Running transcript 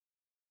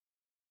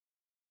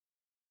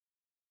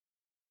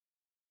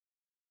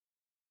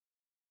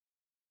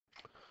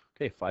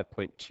Okay,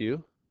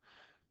 5.2.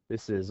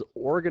 This is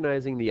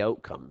organizing the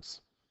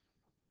outcomes.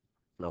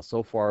 Now,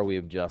 so far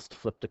we've just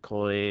flipped a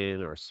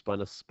coin or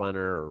spun a spunner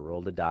or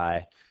rolled a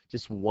die,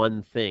 just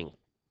one thing.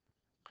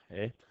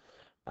 Okay.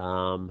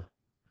 Um,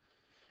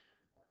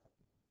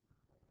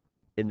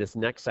 in this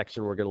next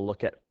section, we're going to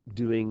look at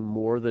doing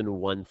more than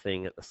one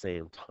thing at the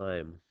same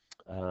time.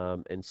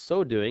 In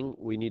so doing,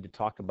 we need to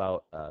talk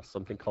about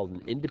something called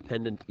an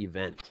independent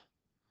event.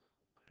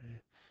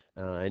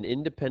 An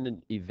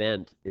independent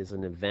event is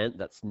an event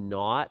that's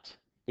not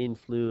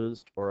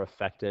influenced or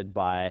affected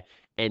by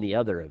any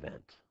other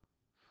event.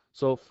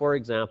 So for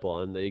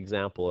example, and the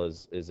example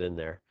is in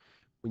there,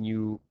 when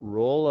you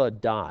roll a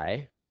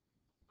die,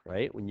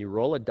 right? When you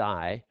roll a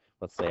die,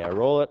 let's say I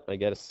roll it, I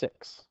get a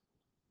 6.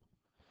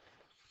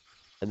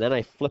 And then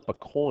I flip a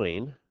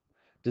coin.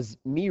 Does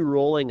me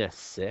rolling a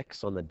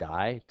 6 on the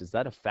die, does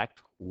that affect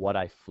what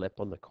I flip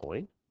on the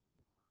coin?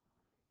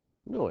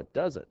 No, it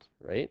doesn't,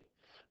 right?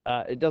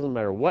 It doesn't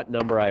matter what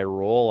number I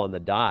roll on the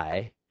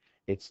die,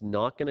 it's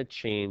not going to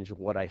change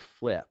what I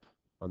flip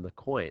on the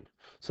coin.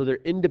 So they're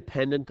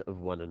independent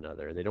of one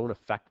another. They don't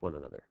affect one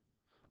another.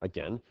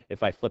 Again,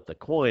 if I flip the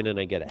coin and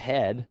I get a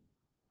head,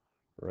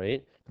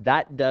 right,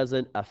 that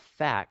doesn't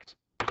affect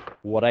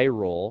what I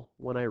roll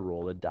when I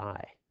roll a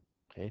die.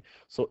 Okay,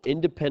 so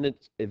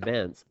independent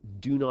events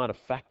do not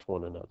affect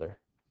one another.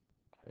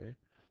 Okay,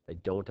 they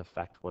don't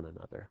affect one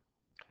another.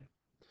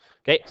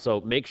 Okay,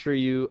 so make sure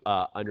you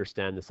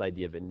understand this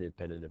idea of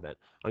independent event.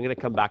 I'm going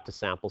to come back to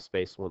sample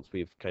space once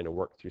we've kind of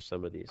worked through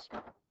some of these.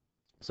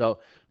 So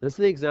this is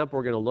the example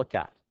we're going to look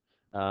at.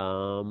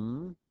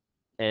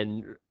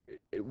 And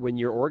when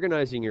you're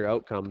organizing your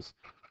outcomes,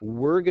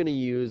 we're going to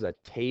use a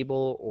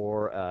table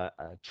or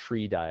a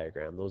tree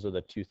diagram. Those are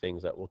the two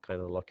things that we'll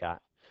kind of look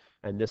at.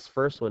 And this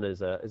first one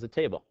is a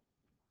table.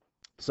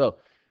 So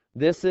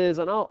this is,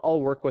 and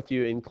I'll work with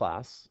you in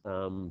class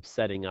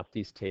setting up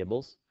these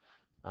tables.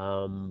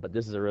 But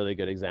this is a really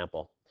good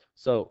example.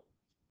 So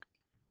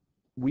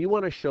we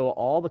want to show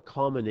all the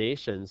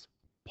combinations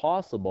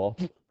possible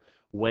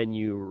when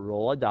you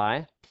roll a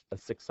die, a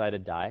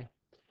 6-sided die,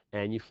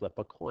 and you flip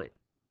a coin.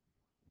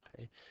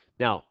 Okay.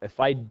 Now, if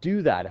I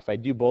do that, if I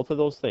do both of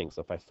those things,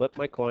 if I flip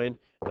my coin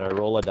and I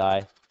roll a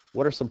die,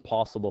 what are some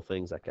possible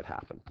things that could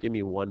happen? Give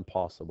me one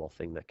possible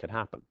thing that could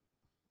happen.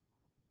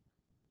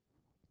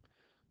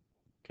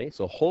 Okay,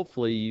 so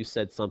hopefully you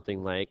said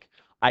something like,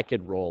 I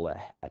could roll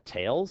a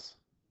tails,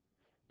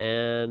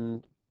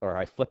 or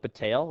I flip a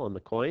tail on the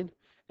coin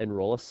and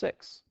roll a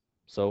 6.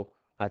 So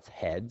that's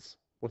heads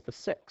with a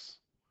 6.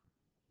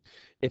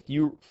 If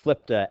you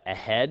flipped a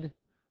head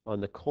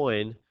on the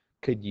coin,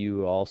 could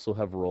you also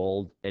have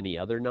rolled any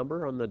other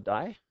number on the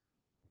die?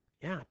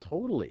 Yeah,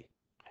 totally.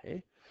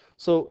 Okay.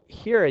 So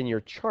here in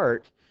your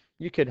chart,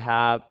 you could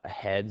have a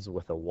heads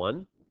with a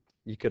 1.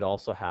 You could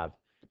also have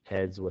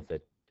heads with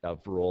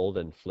of rolled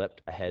and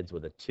flipped a heads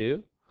with a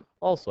 2.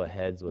 Also a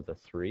heads with a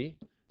 3,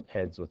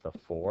 heads with a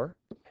 4,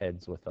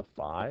 heads with a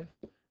 5,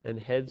 and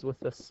heads with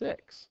a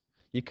 6.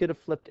 You could have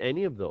flipped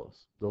any of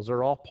those. Those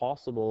are all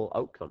possible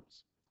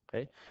outcomes.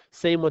 Okay.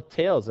 Same with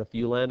tails. If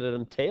you landed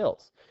on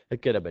tails,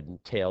 it could have been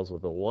tails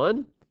with a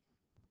 1,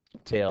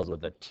 tails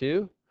with a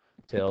 2,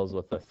 tails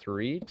with a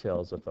 3,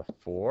 tails with a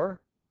 4,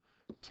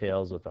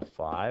 tails with a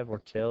 5, or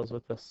tails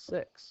with a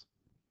 6.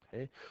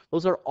 Okay?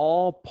 Those are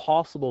all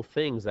possible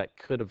things that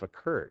could have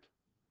occurred.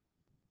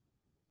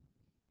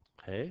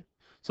 Okay?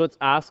 So it's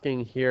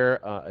asking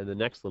here in the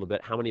next little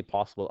bit, how many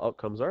possible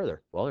outcomes are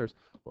there? Well, there's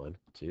 1,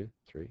 2,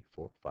 3,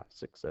 4, 5,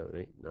 6, 7,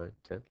 8, 9,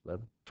 10,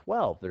 11,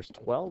 12. There's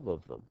 12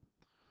 of them.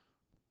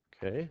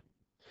 Okay?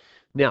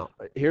 Now,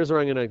 here's where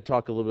I'm going to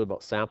talk a little bit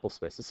about sample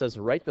space. It says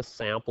write the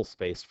sample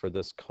space for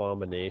this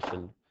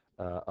combination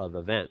of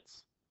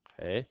events.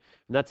 Okay,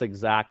 and that's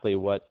exactly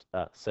what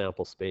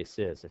sample space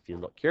is. If you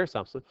look here,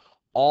 sample space,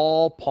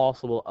 all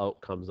possible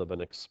outcomes of an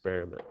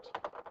experiment.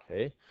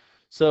 Okay,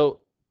 so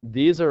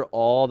these are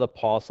all the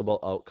possible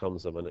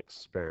outcomes of an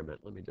experiment.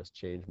 Let me just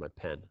change my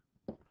pen.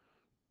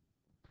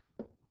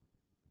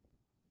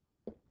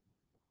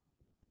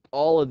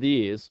 All of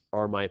these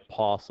are my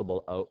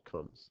possible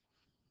outcomes.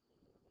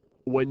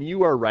 When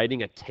you are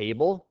writing a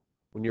table,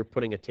 when you're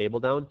putting a table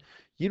down,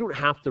 you don't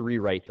have to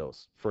rewrite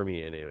those, for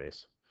me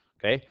anyways.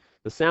 Okay?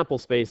 The sample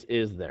space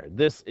is there.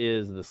 This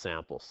is the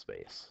sample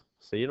space.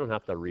 So you don't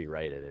have to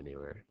rewrite it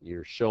anywhere.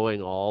 You're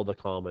showing all the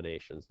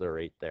combinations. They're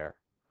right there.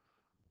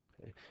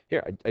 Okay.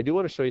 Here, I do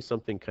want to show you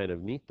something kind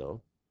of neat,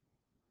 though,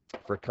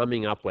 for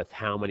coming up with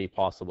how many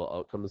possible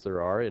outcomes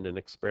there are in an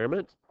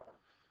experiment.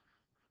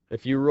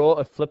 If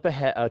you flip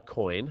a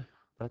coin,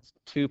 that's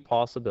two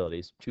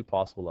possibilities, two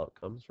possible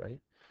outcomes, right?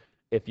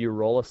 If you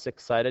roll a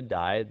 6-sided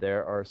die,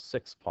 there are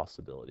 6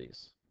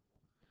 possibilities.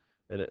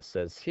 And it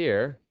says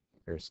here,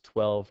 there's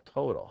 12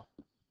 total.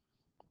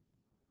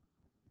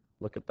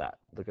 Look at that.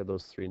 Look at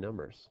those 3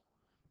 numbers.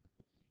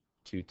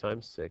 2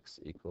 times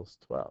 6 equals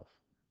 12.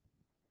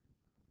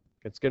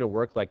 It's going to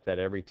work like that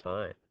every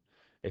time.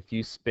 If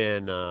you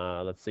spin,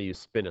 let's say you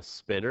spin a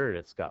spinner and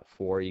it's got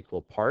 4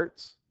 equal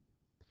parts,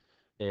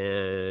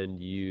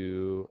 and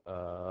you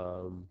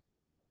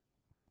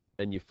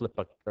and you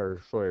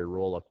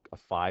roll a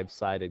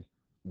 5-sided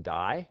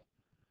die,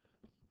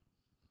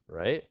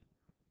 right?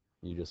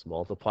 You just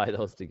multiply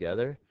those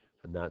together,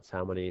 and that's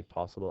how many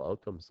possible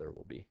outcomes there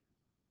will be.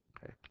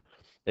 Okay.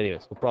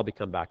 Anyways, we'll probably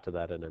come back to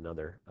that in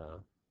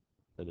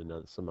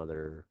some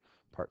other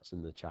parts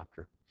in the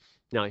chapter.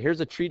 Now,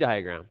 here's a tree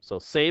diagram. So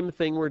same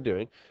thing we're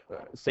doing.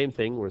 Same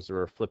thing was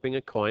we're flipping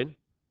a coin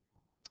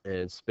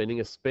and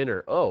spinning a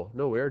spinner. Oh,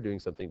 no, we're doing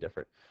something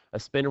different. A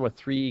spinner with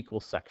 3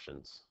 equal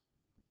sections.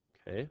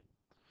 Okay.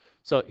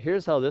 So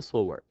here's how this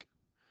will work.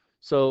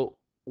 So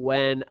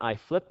when I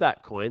flip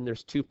that coin,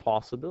 there's 2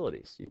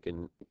 possibilities. You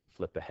can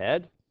flip a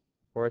head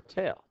or a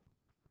tail.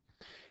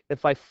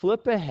 If I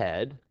flip a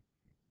head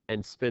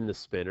and spin the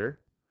spinner,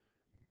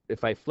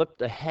 if I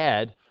flipped a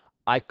head,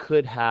 I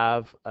could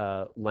have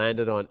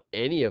landed on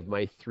any of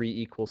my 3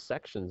 equal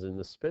sections in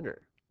the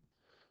spinner.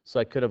 So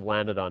I could have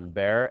landed on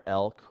bear,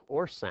 elk,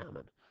 or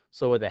salmon.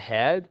 So with a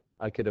head,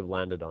 I could have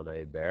landed on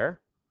a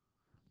bear,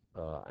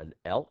 an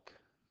elk,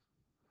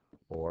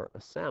 or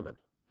a salmon.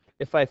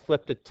 If I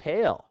flipped a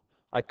tail,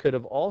 I could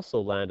have also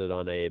landed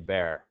on a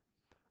bear,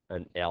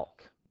 an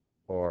elk,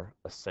 or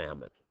a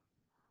salmon.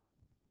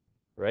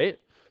 Right?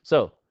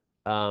 So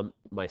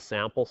my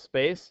sample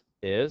space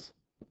is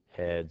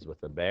heads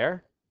with a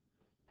bear,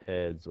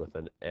 heads with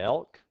an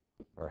elk,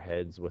 or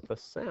heads with a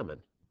salmon.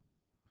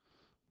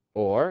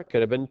 Or it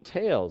could have been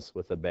tails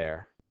with a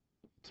bear,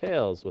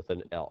 tails with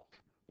an elk,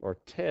 or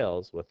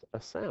tails with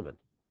a salmon.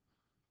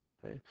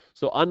 Okay?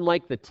 So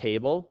unlike the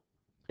table,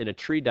 in a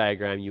tree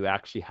diagram, you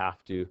actually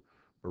have to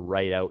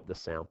write out the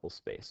sample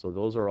space. So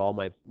those are all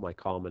my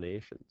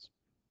combinations.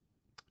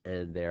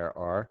 And there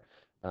are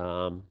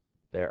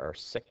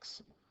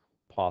 6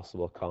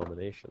 possible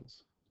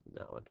combinations in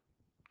that one.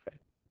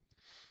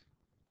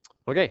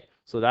 Okay,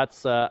 so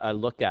that's a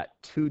look at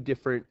 2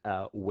 different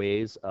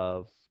ways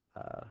of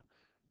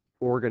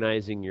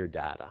organizing your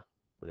data,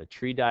 with a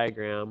tree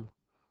diagram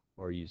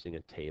or using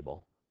a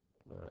table.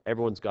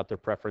 Everyone's got their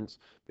preference,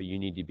 but you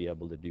need to be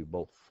able to do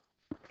both.